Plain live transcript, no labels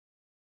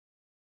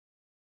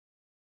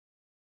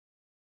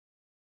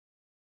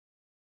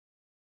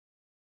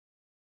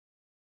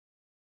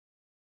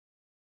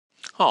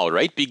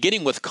Alright,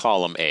 beginning with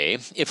column A,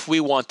 if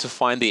we want to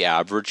find the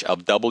average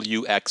of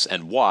W, X,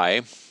 and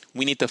Y,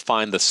 we need to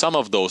find the sum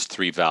of those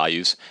three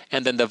values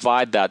and then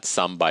divide that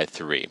sum by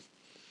 3.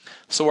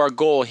 So our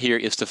goal here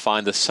is to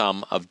find the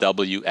sum of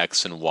W,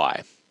 X, and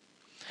Y.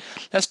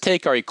 Let's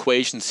take our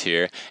equations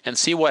here and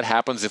see what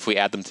happens if we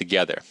add them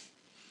together.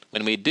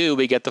 When we do,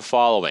 we get the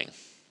following.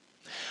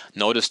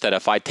 Notice that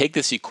if I take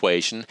this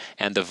equation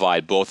and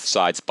divide both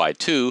sides by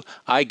 2,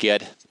 I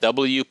get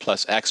W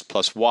plus X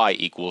plus Y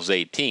equals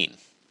 18.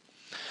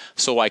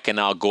 So I can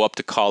now go up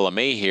to column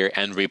A here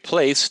and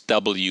replace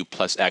W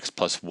plus X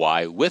plus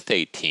Y with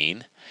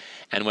 18.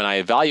 And when I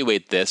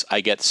evaluate this,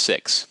 I get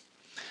 6.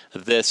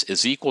 This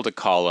is equal to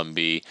column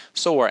B,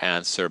 so our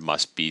answer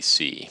must be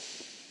C.